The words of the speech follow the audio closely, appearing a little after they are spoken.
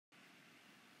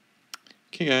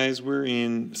Okay guys, we're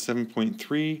in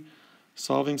 7.3,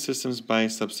 solving systems by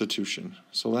substitution.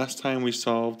 So last time we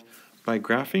solved by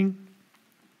graphing,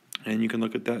 and you can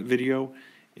look at that video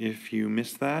if you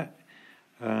missed that.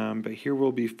 But here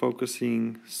we'll be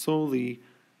focusing solely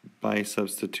by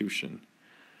substitution.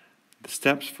 The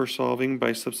steps for solving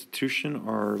by substitution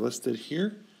are listed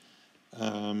here.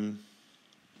 There's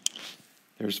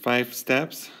 5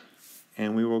 steps,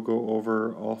 and we will go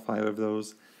over all 5 of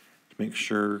those to make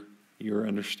sure you're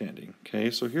understanding. Okay,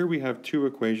 so here we have 2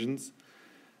 equations.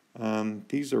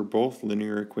 These are both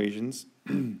linear equations.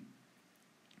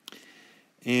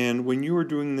 And when you are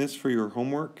doing this for your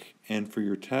homework and for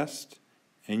your test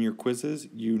and your quizzes,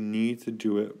 you need to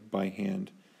do it by hand.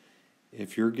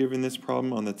 If you're given this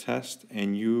problem on the test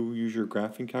and you use your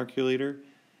graphing calculator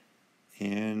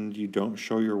and you don't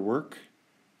show your work,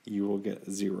 you will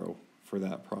get 0 for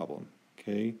that problem.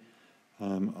 Okay.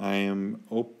 I am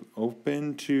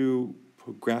open to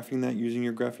graphing that using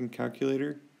your graphing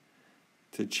calculator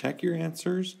to check your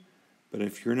answers, but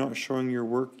if you're not showing your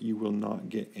work, you will not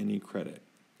get any credit.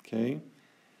 Okay?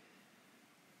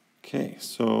 Okay,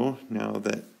 so now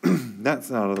that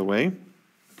that's out of the way,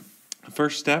 the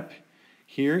first step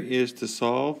here is to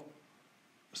solve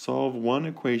one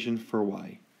equation for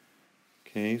y.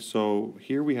 Okay, so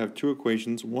here we have 2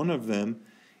 equations. One of them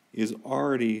is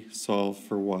already solved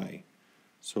for y.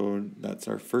 So that's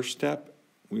our first step.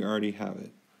 We already have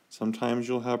it. Sometimes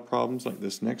you'll have problems like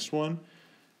this next one.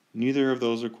 Neither of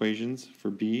those equations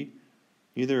for b,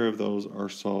 neither of those are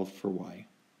solved for y.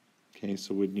 Okay,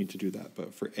 so we'd need to do that.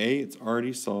 But for a, it's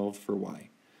already solved for y.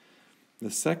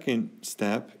 The second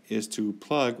step is to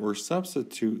plug or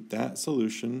substitute that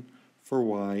solution for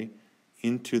y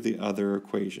into the other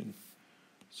equation.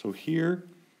 So here,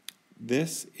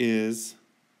 this is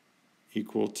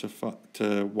equal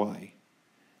to y.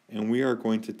 And we are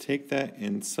going to take that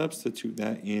and substitute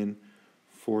that in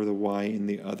for the y in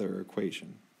the other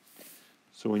equation.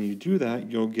 So when you do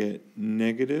that, you'll get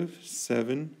negative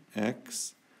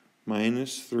 7x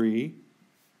minus 3.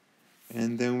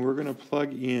 And then we're going to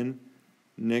plug in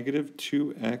negative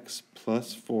 2x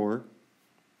plus 4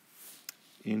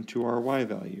 into our y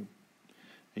value.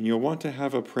 And you'll want to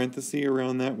have a parenthesis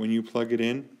around that when you plug it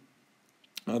in.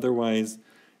 Otherwise,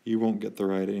 you won't get the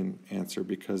right answer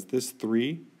because this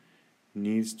 3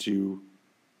 needs to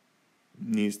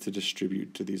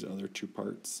distribute to these other 2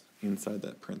 parts inside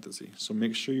that parenthesis. So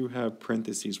make sure you have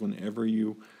parentheses whenever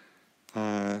you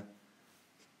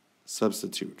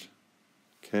substitute.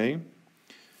 Okay?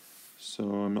 So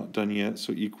I'm not done yet.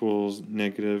 So equals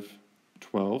negative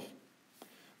 12.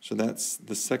 So that's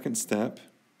the second step.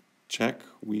 Check.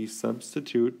 We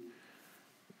substitute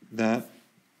that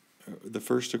the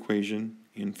first equation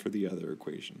in for the other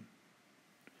equation.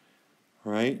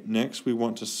 All right, next we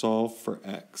want to solve for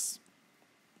x.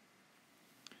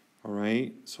 All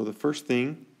right, so the first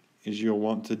thing is you'll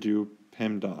want to do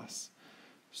PEMDAS.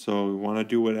 So we want to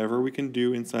do whatever we can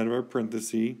do inside of our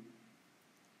parenthesis.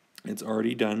 It's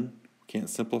already done. Can't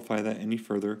simplify that any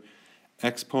further.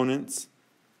 Exponents,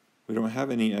 we don't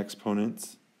have any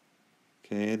exponents.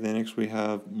 Okay, then next we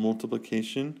have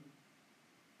multiplication.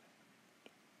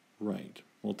 Right,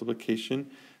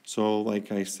 multiplication. So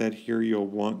like I said here, you'll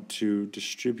want to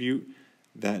distribute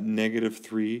that negative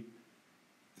 3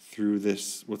 through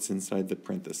this, what's inside the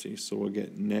parentheses. So we'll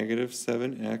get negative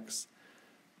 7x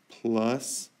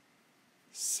plus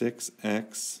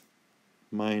 6x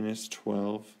minus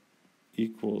 12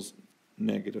 equals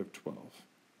negative 12.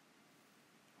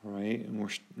 All right, and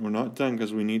we're not done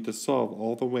because we need to solve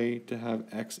all the way to have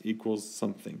x equals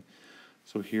something.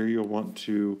 So here you'll want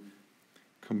to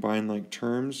combine like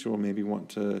terms. You'll maybe want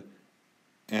to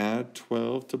add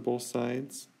 12 to both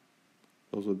sides.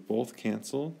 Those would both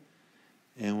cancel.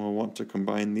 And we'll want to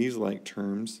combine these like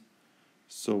terms.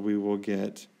 So we will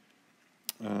get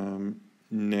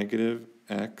negative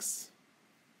x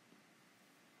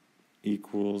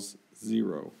equals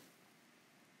 0.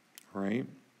 All right.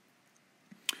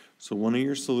 So one of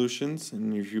your solutions,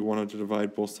 and if you wanted to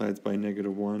divide both sides by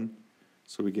negative 1,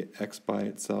 so we get x by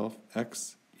itself,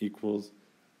 x equals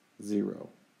 0.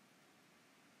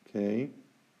 Okay.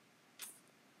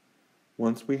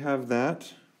 Once we have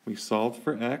that, we solve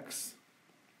for x.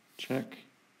 Check.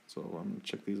 So I'm going to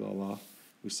check these all off.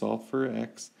 We solve for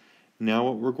x. Now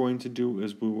what we're going to do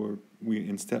is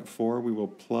in step 4 we will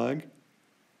plug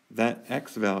that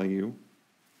x value.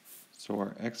 So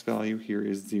our x value here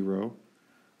is 0.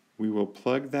 We will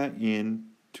plug that in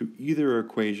to either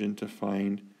equation to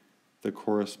find the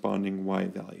corresponding y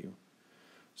value.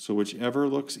 So whichever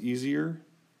looks easier,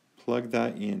 plug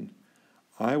that in.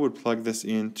 I would plug this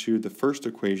into the first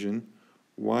equation,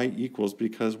 y equals,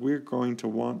 because we're going to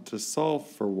want to solve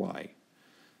for y.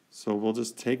 So we'll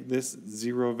just take this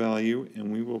 0 value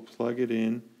and we will plug it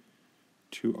in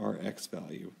to our x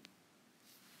value.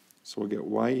 So we'll get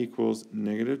y equals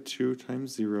negative 2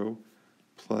 times 0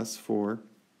 plus 4,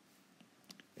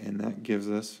 and that gives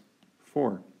us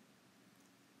 4.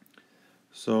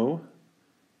 So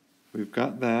we've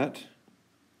got that.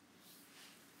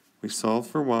 We solved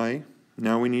for y.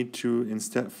 Now we need to, in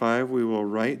step 5, we will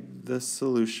write the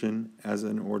solution as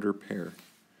an ordered pair.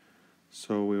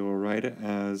 So we will write it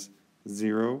as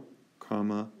 0,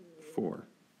 4.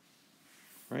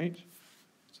 Right?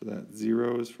 So that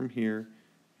 0 is from here,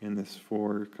 and this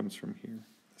 4 comes from here.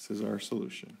 This is our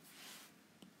solution.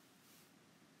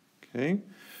 Okay?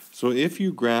 So if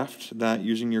you graphed that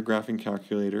using your graphing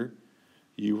calculator,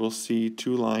 you will see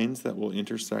two lines that will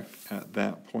intersect at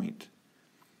that point.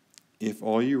 If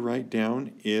all you write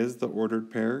down is the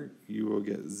ordered pair, you will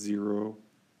get 0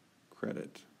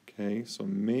 credit. Okay? So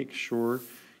make sure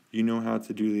you know how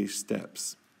to do these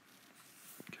steps.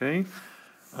 Okay?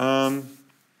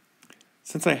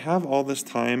 Since I have all this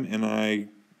time and I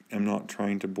am not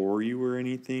trying to bore you or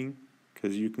anything,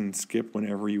 because you can skip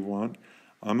whenever you want,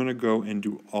 I'm going to go and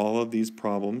do all of these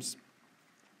problems.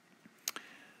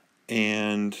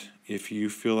 And if you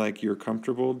feel like you're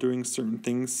comfortable doing certain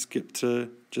things,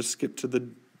 just skip to the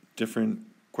different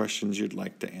questions you'd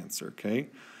like to answer, okay?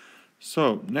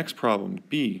 So, next problem,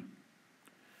 B.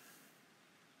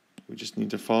 We just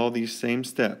need to follow these same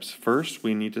steps. First,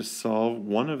 we need to solve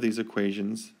one of these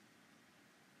equations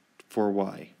for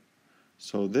y.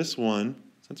 So this one,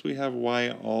 since we have y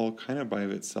all kind of by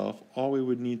itself, all we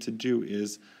would need to do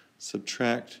is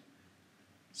subtract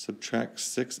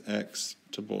 6x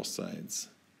to both sides.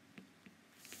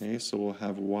 Okay, so we'll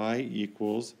have y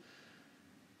equals,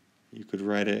 you could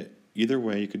write it either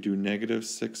way. You could do negative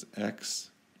 6x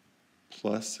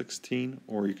plus 16,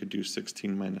 or you could do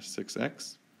 16 minus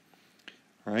 6x.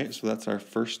 All right, so that's our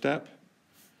first step.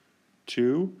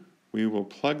 2, we will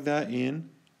plug that in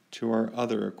to our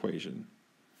other equation.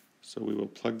 So we will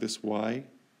plug this y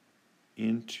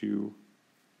into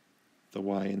the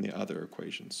y in the other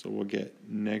equation. So we'll get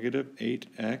negative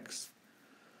 8x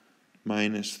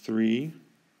minus 3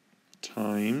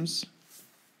 times,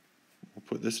 we'll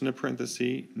put this in a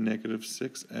parenthesis, negative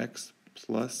 6x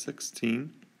plus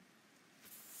 16.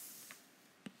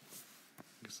 I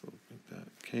guess I'll make that,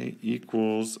 okay,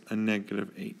 equals a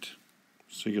negative 8.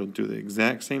 So you'll do the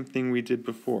exact same thing we did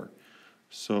before.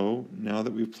 So now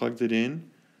that we've plugged it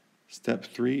in, step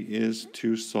 3 is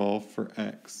to solve for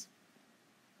x.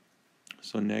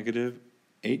 So negative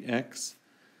 8x,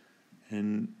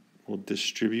 and we'll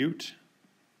distribute.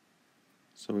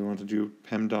 So we want to do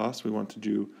PEMDAS, we want to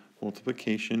do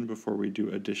multiplication before we do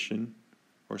addition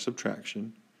or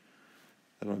subtraction.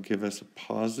 That'll give us a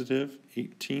positive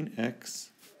 18x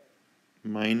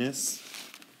minus,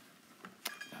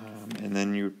 and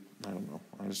then I don't know,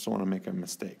 I just don't want to make a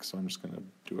mistake, so I'm just going to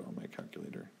do it on my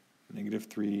calculator. Negative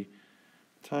 3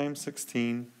 times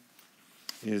 16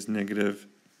 is negative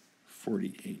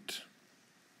 48.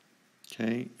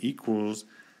 Okay, equals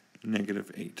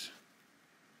negative 8.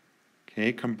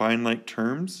 Okay, combine like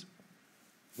terms.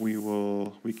 We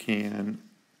can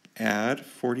add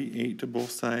 48 to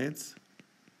both sides,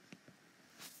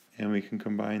 and we can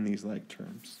combine these like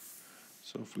terms.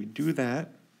 So if we do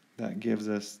that, that gives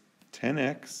us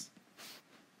 10x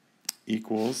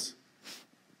equals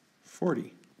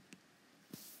 40.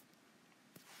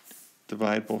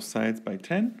 Divide both sides by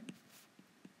 10,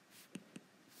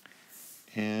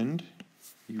 and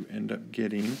you end up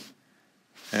getting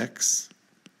x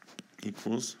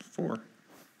equals 4.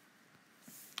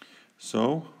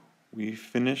 So we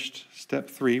finished step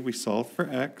 3. We solved for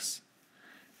x.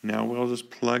 Now we'll just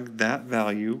plug that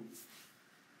value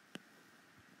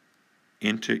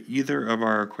into either of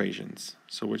our equations.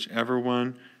 So whichever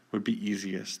one would be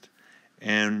easiest.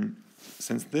 And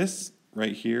since this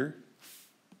right here,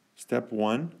 step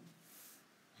 1,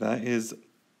 that is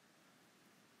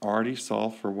already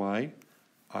solved for y,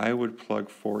 I would plug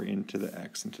 4 into the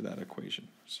x into that equation.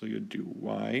 So you'd do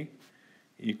y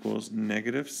equals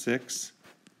negative 6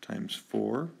 times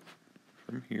 4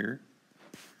 from here,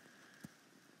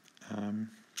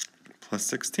 plus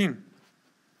 16.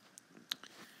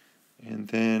 And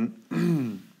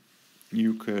then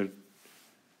you could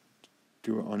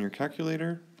do it on your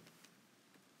calculator.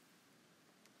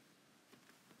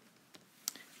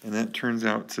 And that turns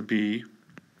out to be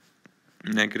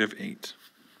negative 8.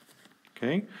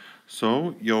 Okay,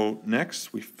 so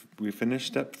next we finish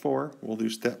step 4. We'll do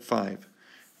step 5.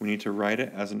 We need to write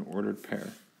it as an ordered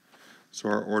pair. So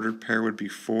our ordered pair would be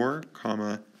 4,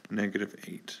 negative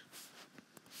 8.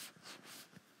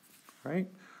 right?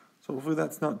 So hopefully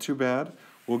that's not too bad.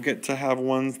 We'll get to have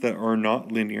ones that are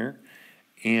not linear,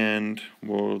 and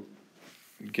we'll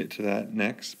get to that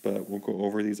next, but we'll go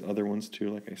over these other ones too,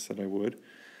 like I said I would.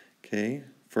 Okay,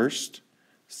 first,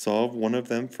 solve one of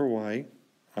them for y.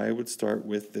 I would start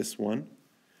with this one.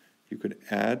 You could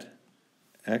add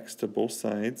x to both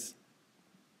sides.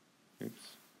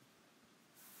 Oops.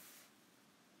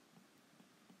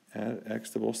 Add x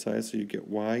to both sides, so you get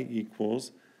y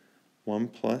equals 1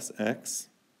 plus x.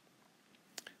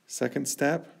 Second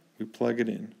step, we plug it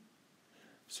in.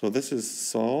 So this is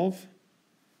solve,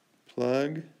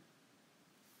 plug.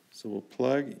 So we'll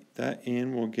plug that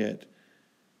in, we'll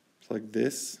plug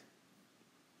this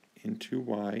into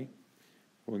y.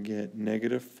 We'll get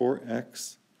negative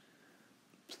 4x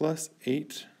plus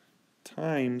 8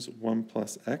 times 1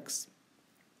 plus x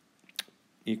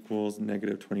equals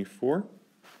negative 24.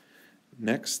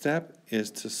 Next step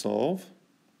is to solve.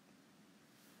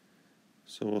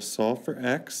 So we'll solve for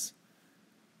x.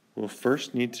 We'll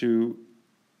first need to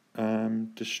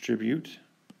distribute,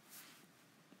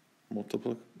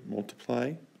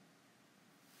 multiply.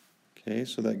 Okay,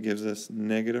 so that gives us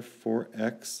negative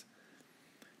 4x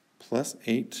plus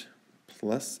 8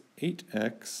 plus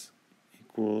 8x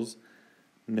equals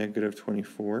negative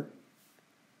 24.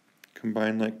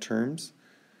 Combine like terms.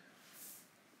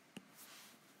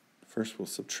 First we'll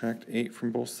subtract 8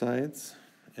 from both sides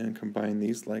and combine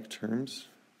these like terms.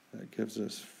 That gives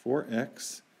us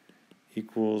 4x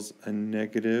equals a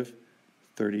negative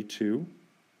 32.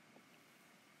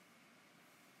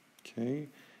 Okay,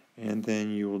 and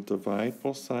then you will divide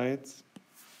both sides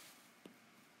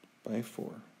by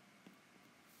 4.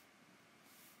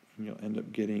 And you'll end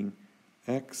up getting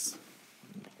x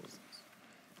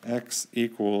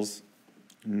equals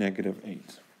negative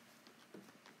 8.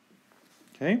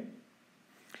 Okay?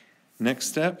 Next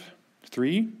step,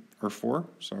 4,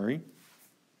 sorry.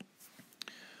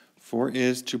 4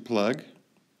 is to plug.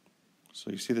 So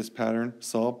you see this pattern,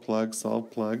 solve, plug, solve,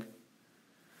 plug.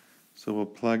 So we'll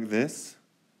plug this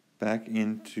back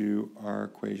into our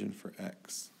equation for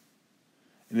x.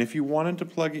 And if you wanted to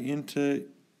plug it into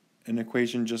an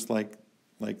equation just like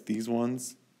these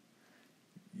ones,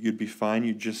 you'd be fine.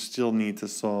 You just still need to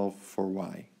solve for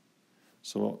y.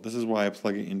 So this is why I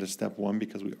plug it into step 1,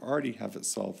 because we already have it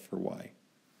solved for y.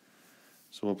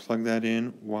 So we'll plug that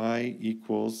in. Y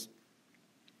equals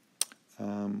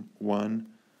 1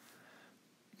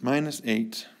 minus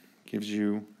 8 gives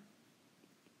you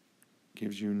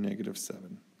negative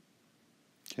 7.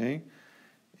 Okay?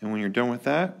 And when you're done with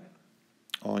that,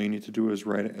 all you need to do is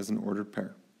write it as an ordered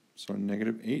pair. So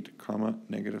negative 8, comma,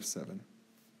 negative 7.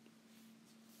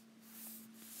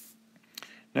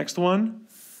 Next one.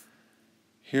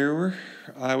 Here,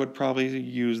 I would probably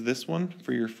use this one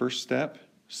for your first step,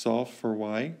 solve for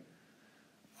y.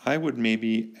 I would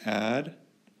maybe add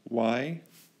y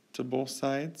to both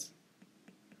sides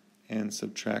and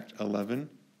subtract 11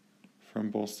 from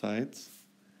both sides.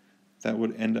 That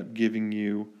would end up giving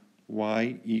you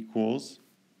y equals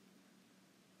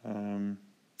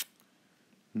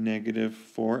negative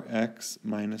 4x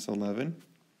minus 11.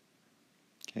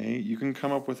 Okay, you can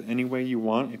come up with any way you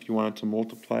want. If you wanted to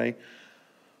multiply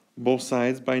both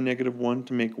sides by negative 1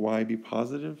 to make y be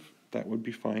positive, that would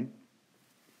be fine.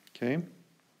 Okay?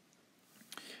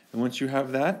 And once you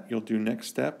have that, you'll do next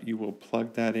step. You will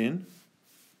plug that in.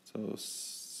 So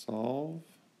solve,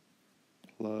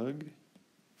 plug.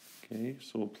 Okay,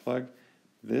 so we'll plug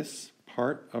this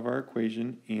part of our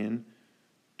equation in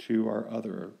to our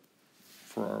other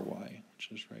for our y, which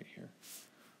is right here.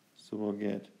 So we'll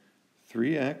get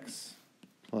 3x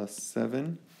plus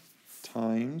 7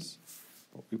 times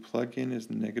what we plug in is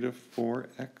negative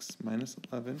 4x minus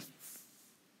 11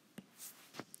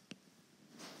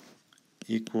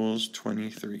 equals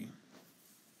 23.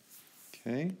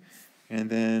 Okay, and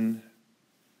then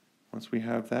once we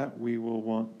have that, we will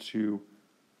want to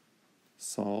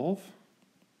solve.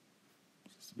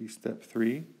 This will be step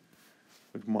 3.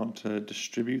 We want to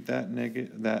distribute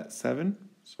that 7,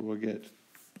 so we'll get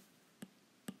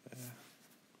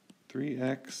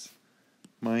 3x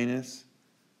minus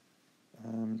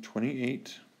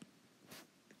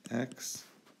 28x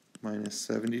minus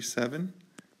 77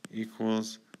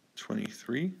 equals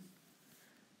 23.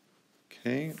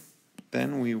 Okay,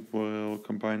 then we will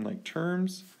combine like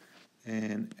terms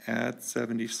and add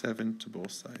 77 to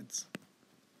both sides.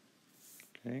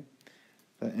 Okay,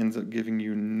 that ends up giving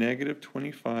you negative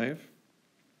 25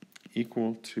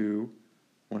 equal to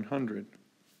 100.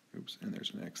 Oops, and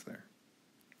there's an x there.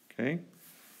 Okay.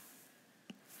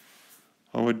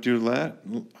 All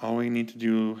we need to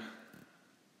do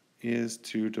is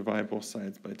to divide both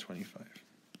sides by 25.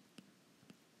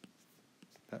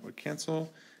 that would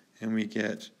cancel, and we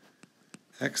get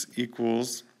x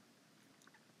equals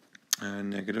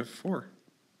 -4.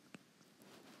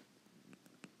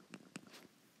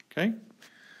 Okay,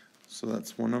 so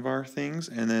that's one of our things,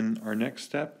 and then our next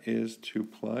step is to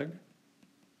plug.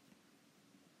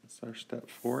 That's our step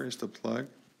 4, is to plug.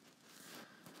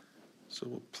 So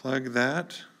we'll plug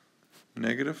that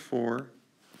 -4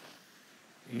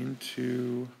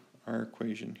 into our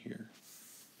equation here.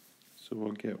 So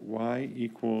we'll get y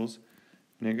equals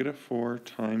 -4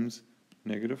 times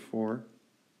 -4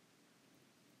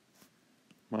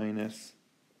 minus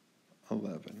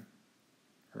 11.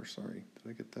 Or sorry, did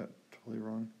I get that totally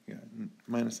wrong? Yeah,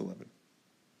 minus 11.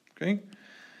 Okay?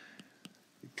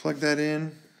 You plug that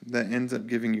in, that ends up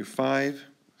giving you 5.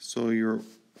 So your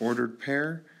ordered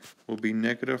pair will be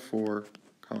 -4,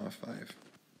 5.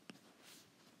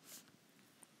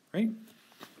 Right?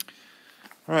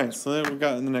 All right, so then we've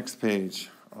got in the next page.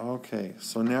 Okay,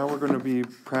 so now we're going to be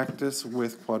practice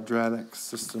with quadratic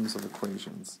systems of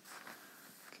equations.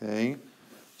 Okay,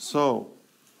 so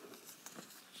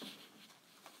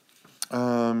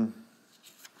I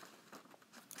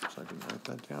didn't write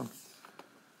that down.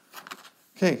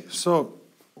 Okay, so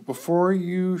before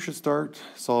you should start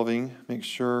solving, make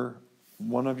sure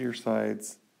one of your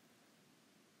sides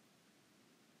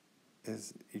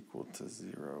is equal to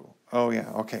 0. Oh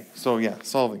yeah, okay, so yeah,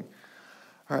 solving.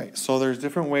 All right, so there's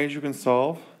different ways you can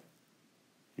solve.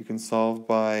 You can solve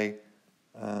by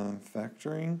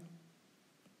factoring,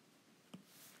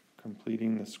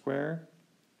 completing the square,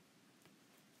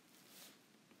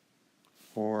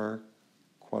 or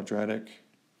quadratic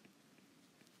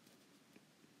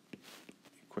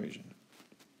equation.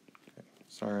 Okay,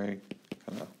 sorry,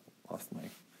 kind of lost my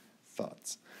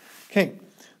thoughts. Okay,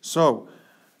 so,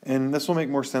 and this will make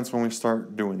more sense when we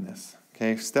start doing this.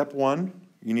 Okay, step 1,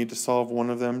 you need to solve one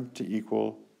of them to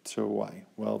equal to y.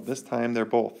 Well, this time they're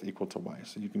both equal to y,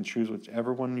 so you can choose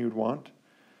whichever one you'd want.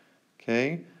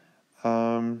 Okay,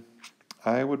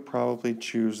 I would probably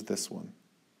choose this one.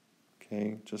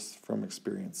 Okay, just from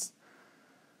experience.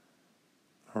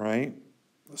 All right,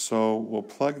 so we'll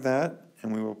plug that,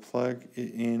 and we will plug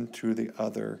it into the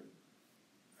other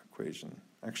equation.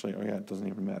 Actually, oh yeah, it doesn't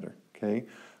even matter. Okay,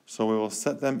 so we will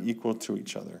set them equal to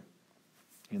each other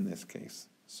in this case.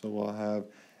 So we'll have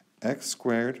x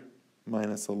squared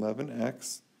minus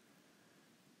 11x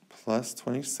plus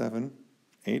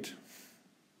 28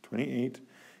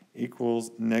 equals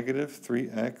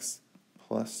 -3x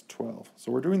plus 12.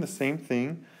 So we're doing the same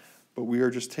thing, but we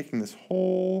are just taking this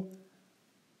whole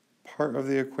part of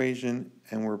the equation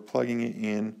and we're plugging it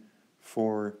in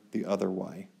for the other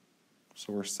y.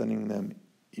 So we're setting them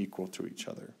equal to each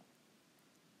other.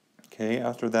 Okay,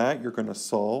 after that you're going to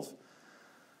solve.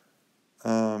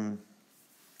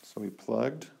 So we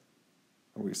plugged,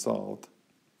 or we solved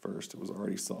first, it was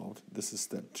already solved. This is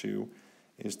step 2,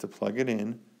 is to plug it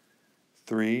in.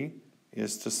 3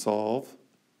 is to solve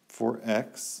for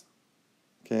x.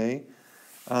 Okay,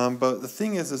 but the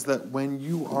thing is that when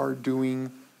you are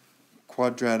doing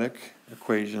quadratic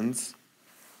equations,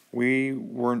 we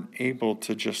weren't able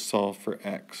to just solve for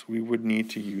x. We would need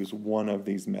to use one of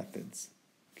these methods.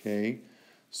 Okay,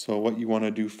 so what you want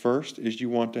to do first is you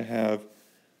want to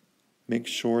make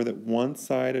sure that one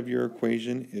side of your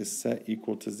equation is set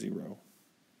equal to 0.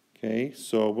 Okay,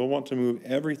 so we'll want to move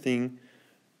everything.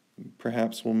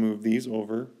 Perhaps we'll move these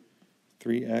over,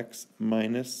 3x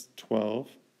minus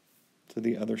 12 to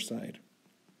the other side.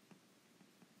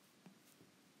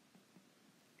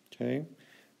 Okay,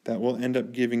 that will end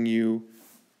up giving you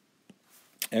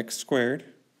x squared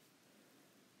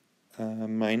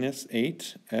minus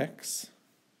 8x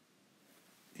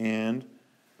and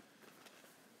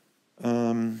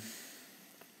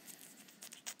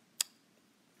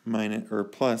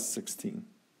plus 16.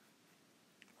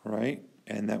 All right,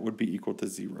 and that would be equal to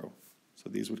 0. So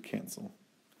these would cancel.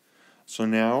 So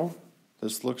now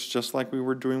this looks just like we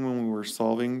were doing when we were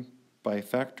solving by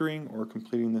factoring or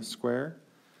completing the square.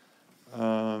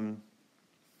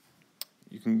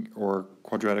 Or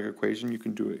quadratic equation, you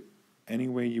can do it any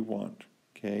way you want.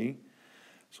 Okay,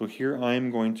 so here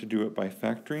I'm going to do it by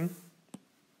factoring.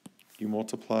 You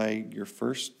multiply your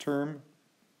first term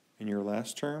and your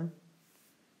last term.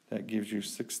 That gives you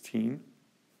 16.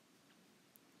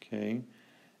 Okay,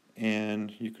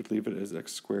 and you could leave it as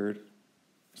x squared.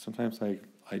 Sometimes I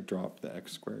drop the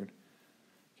x squared.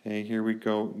 Okay, here we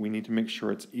go. We need to make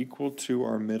sure it's equal to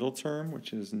our middle term,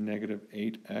 which is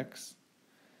 -8x.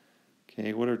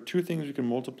 Okay, what are two things we can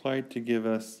multiply to give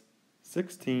us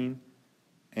 16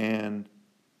 and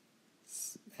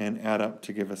add up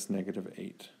to give us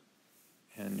 -8?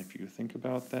 And if you think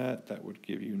about that, that would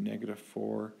give you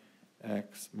 -4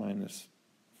 x minus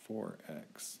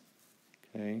 4x.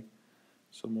 Okay,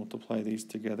 so multiply these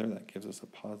together, that gives us a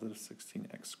positive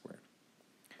 16x squared.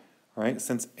 All right,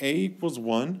 since a equals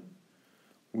 1,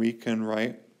 we can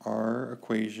write our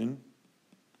equation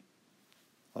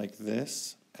like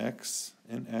this, x,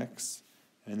 and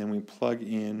then we plug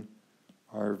in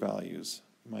our values,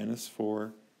 minus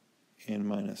 4 and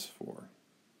minus 4.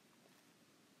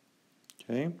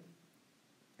 Okay?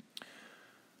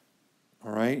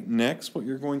 All right, next what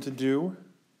you're going to do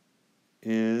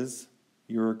is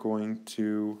you're going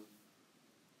to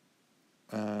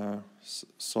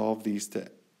solve these to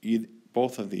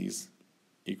both of these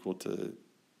equal to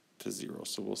 0.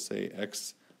 So we'll say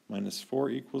x minus 4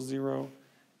 equals 0,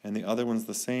 and the other one's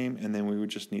the same, and then we would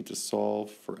just need to solve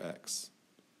for x.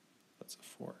 That's a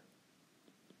 4.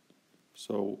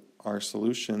 So our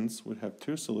solutions would have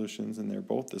two solutions, and they're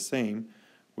both the same,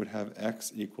 would have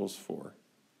x equals 4.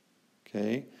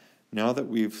 Okay, now that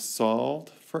we've solved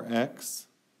for x,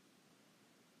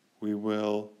 we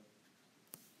will,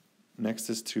 next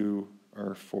is to,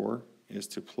 our 4 is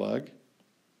to plug.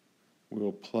 We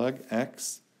will plug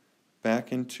x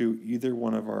back into either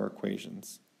one of our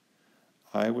equations.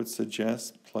 I would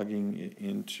suggest plugging it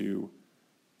into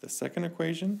the second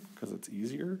equation because it's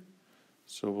easier.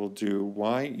 So we'll do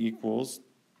y equals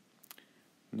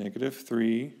negative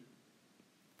 3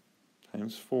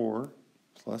 times 4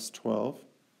 plus 12.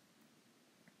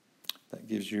 That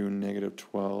gives you negative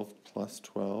 12 plus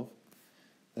 12.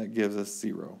 That gives us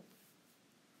 0.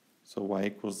 So y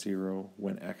equals 0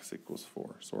 when x equals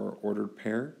 4. So our ordered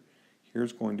pair here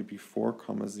is going to be 4,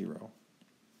 0.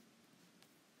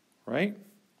 Right?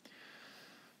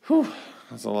 Whew,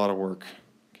 that's a lot of work.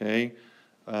 Okay.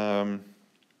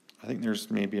 I think there's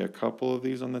maybe a couple of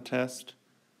these on the test,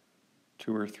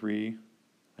 2 or 3.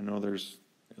 I know there's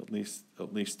at least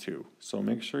 2. So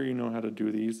make sure you know how to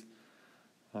do these.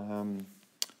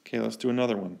 Okay, let's do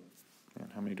another one.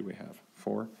 And how many do we have?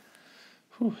 4.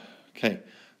 Whew. Okay,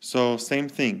 so same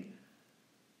thing.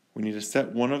 We need to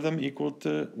set one of them equal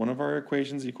to, one of our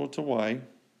equations equal to y.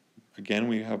 Again,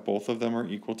 we have both of them are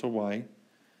equal to y.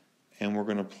 And we're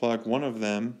going to plug one of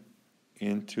them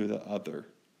into the other.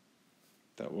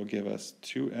 That will give us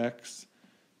 2x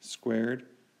squared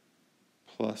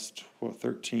plus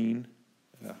 13,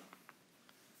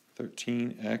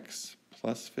 13x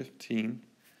plus 15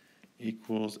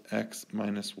 equals x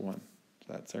minus 1.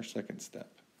 So that's our second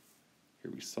step.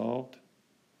 Here we solved,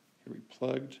 here we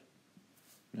plugged,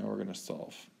 now we're going to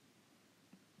solve.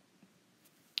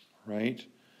 Right?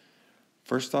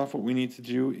 First off, what we need to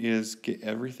do is get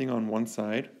everything on one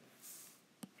side.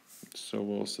 So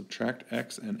we'll subtract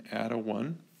x and add a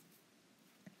 1.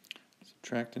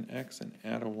 Subtract an x and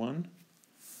add a 1.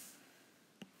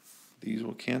 These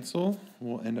will cancel.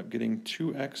 We'll end up getting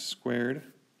 2x squared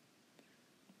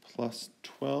plus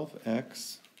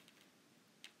 12x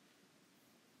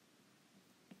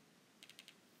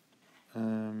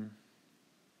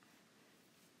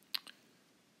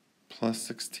plus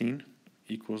 16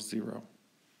 equals 0.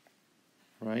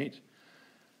 Right?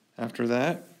 After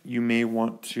that, you may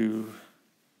want to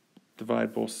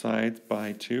divide both sides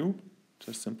by 2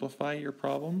 to simplify your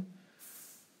problem.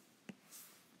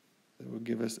 That will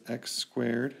give us x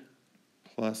squared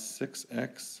plus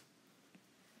 6x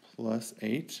plus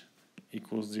 8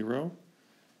 equals 0.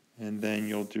 And then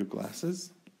you'll do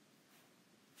glasses.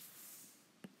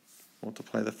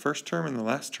 Multiply the first term and the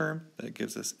last term. That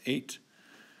gives us 8.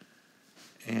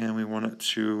 And we want it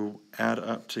to add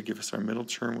up to give us our middle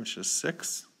term, which is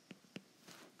 6.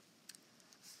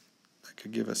 That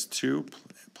could give us 2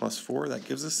 plus 4. That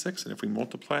gives us 6. And if we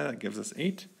multiply, that gives us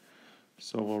 8.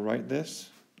 So we'll write this.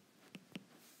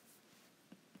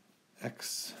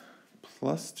 X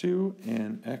plus 2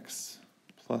 and x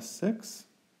plus 6.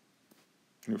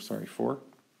 Oops, sorry, 4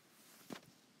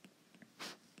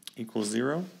 equals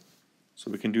 0.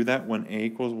 So we can do that when a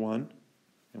equals 1.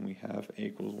 And we have a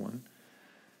equals 1.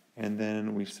 And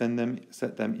then we set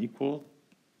them equal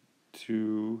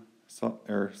to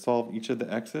solve each of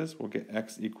the x's. We'll get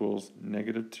x equals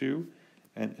negative 2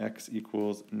 and x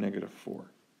equals negative 4.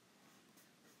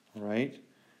 All right?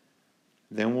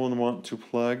 Then we'll want to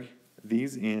plug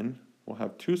these in. We'll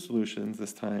have two solutions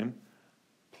this time.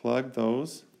 Plug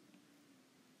those.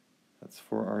 That's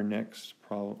for our next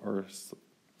problem, or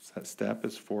step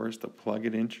is for us to plug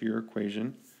it into your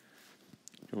equation.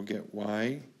 You'll get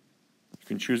y. You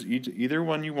can choose either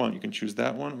one you want. You can choose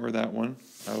that one or that one.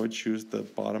 I would choose the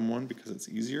bottom one because it's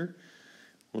easier.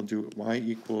 We'll do y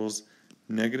equals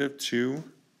negative 2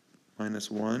 minus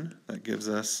 1. That gives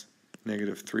us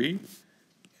negative 3.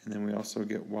 And then we also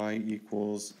get y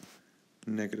equals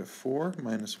negative 4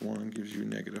 minus 1 gives you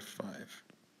negative 5.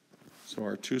 So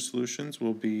our two solutions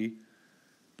will be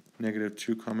negative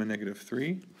 2 comma negative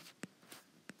 3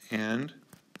 and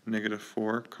negative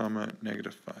 4 comma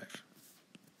negative 5.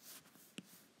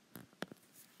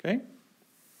 Okay?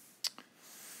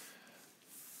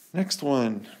 Next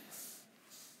one.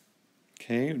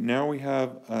 Okay, now we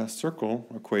have a circle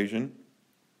equation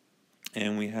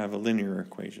and we have a linear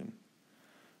equation.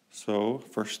 So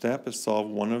first step is solve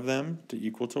one of them to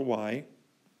equal to y.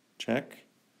 Check.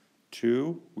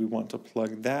 2, we want to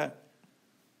plug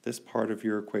this part of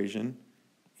your equation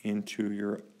into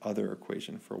your other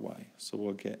equation for y. So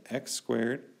we'll get x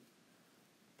squared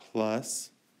plus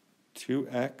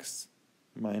 2x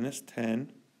minus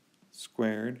 10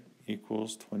 squared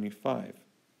equals 25.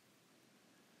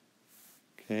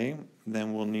 Okay,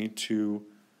 then we'll need to,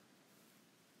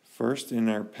 first in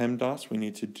our PEMDAS, we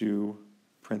need to do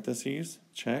parentheses,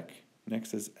 check.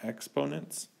 Next is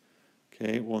exponents.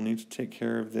 Okay, we'll need to take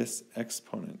care of this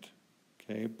exponent.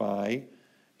 Okay, you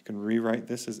can rewrite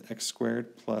this as x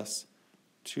squared plus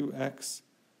 2x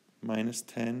minus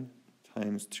 10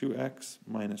 times 2x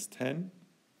minus 10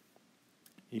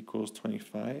 equals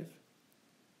 25.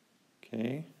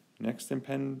 Okay, next in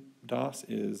PEMDAS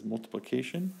is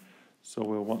multiplication. So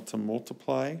we'll want to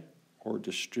multiply or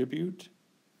distribute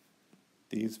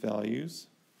these values.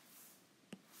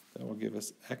 That will give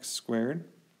us x squared.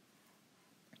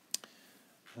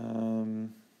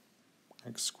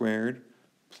 X squared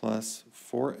plus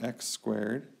 4x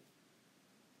squared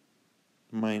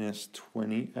minus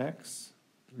 20x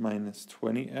minus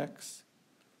 20x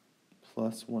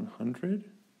plus 100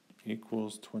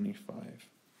 equals 25.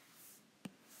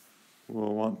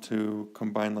 We'll want to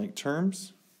combine like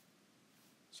terms.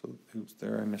 So, oops,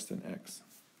 there I missed an x.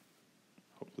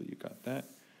 Hopefully you got that.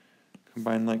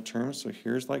 Combine like terms. So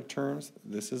here's like terms.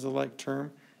 This is a like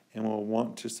term. And we'll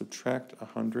want to subtract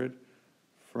 100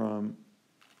 from,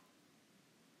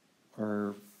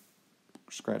 or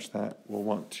scratch that. We'll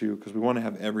want to, because we want to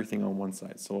have everything on one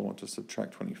side. So we'll want to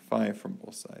subtract 25 from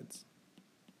both sides.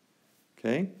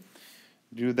 Okay.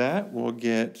 Do that. We'll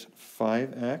get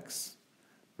 5x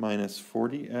minus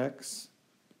 40x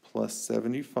plus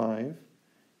 75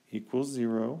 equals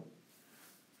 0.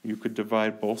 You could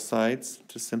divide both sides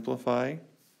to simplify.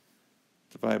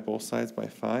 Divide both sides by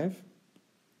 5.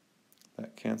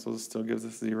 That cancels, still gives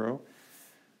us 0.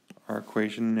 Our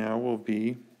equation now will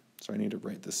be, so I need to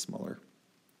write this smaller.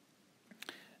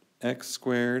 X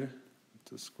squared,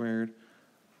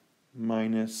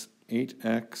 minus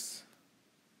 8x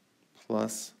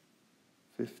plus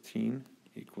 15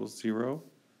 equals 0.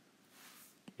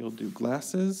 You'll do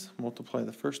glasses, multiply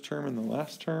the first term and the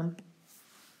last term.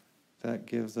 That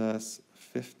gives us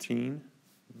 15.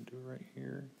 We'll do it right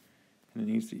here. And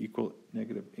it needs to equal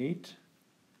negative 8.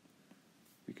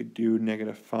 We could do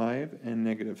negative 5 and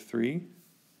negative 3.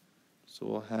 So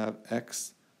we'll have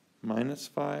x minus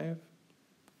 5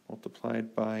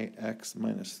 multiplied by x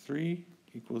minus 3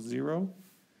 equals 0.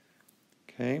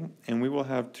 Okay, and we will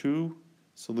have two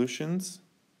solutions.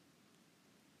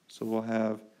 So we'll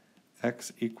have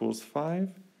x equals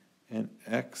 5 and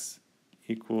x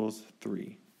equals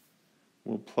 3.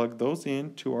 We'll plug those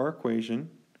into our equation,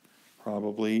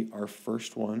 probably our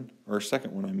first one, or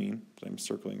second one I mean, that I'm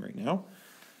circling right now,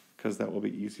 because that will be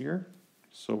easier.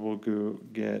 So we'll go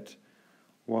get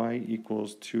y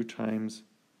equals 2 times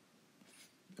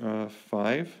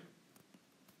 5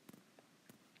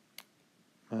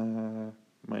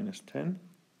 minus 10,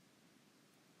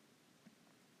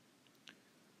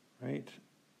 right?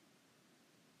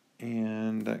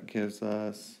 And that gives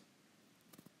us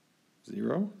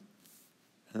 0.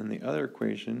 And then the other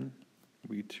equation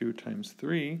will be 2 times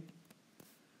 3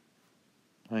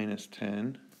 minus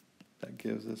 10. That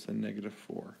gives us a negative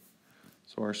 4.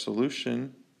 So our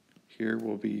solution here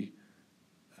will be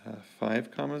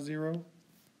 5 comma 0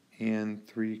 and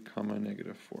 3 comma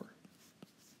negative 4.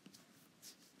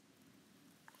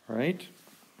 All right.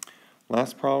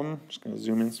 Last problem. Just going to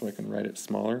zoom in so I can write it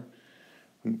smaller.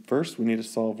 First, we need to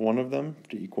solve one of them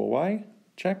to equal y.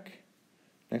 Check.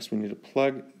 Next, we need to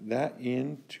plug that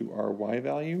into our y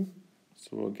value.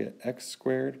 So we'll get x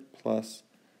squared plus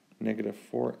negative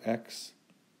 4x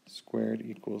squared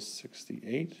equals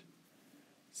 68.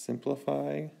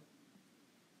 Simplify.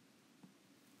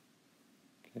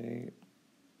 Okay.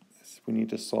 We need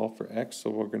to solve for x, so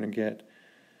we're going to get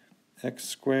x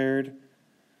squared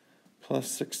plus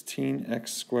 16x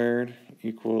squared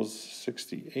equals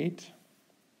 68.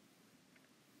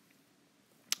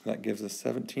 That gives us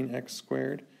 17x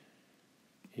squared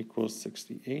equals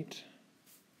 68.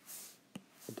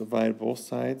 We'll divide both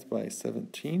sides by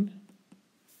 17.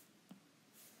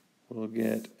 we'll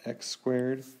get x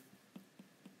squared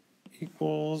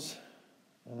equals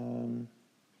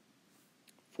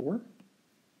 4.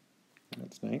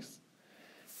 That's nice.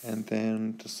 And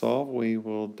then to solve, we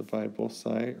will divide both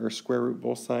sides, or square root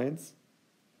both sides.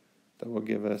 That will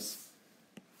give us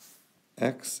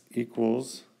x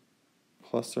equals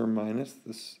plus or minus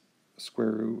the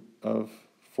square root of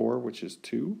 4, which is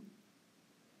 2.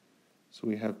 So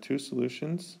we have two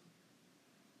solutions.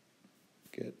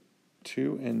 Get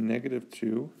 2 and negative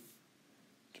 2.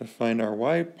 To find our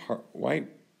y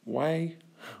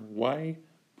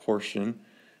portion,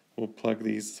 we'll plug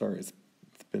these, sorry, it's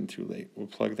been too late. We'll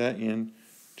plug that in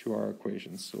to our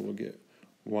equation. So we'll get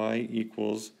y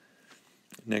equals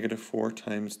negative 4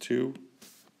 times 2,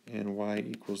 and y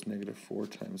equals negative 4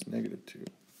 times negative 2.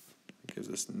 It gives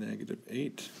us negative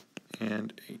 8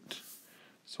 and 8.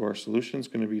 So our solution is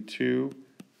going to be 2,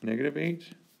 negative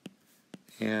 8,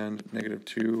 and negative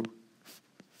 2,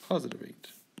 positive 8.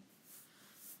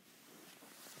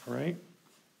 All right?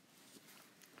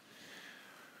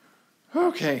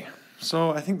 Okay,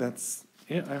 so I think that's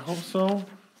it. I hope so.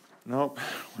 Nope,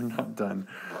 we're not done.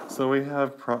 So we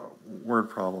have word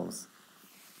problems.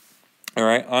 All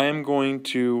right, I'm going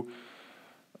to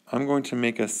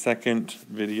make a second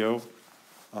video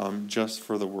just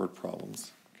for the word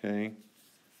problems. Okay.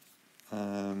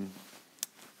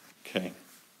 Okay.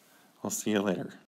 I'll see you later.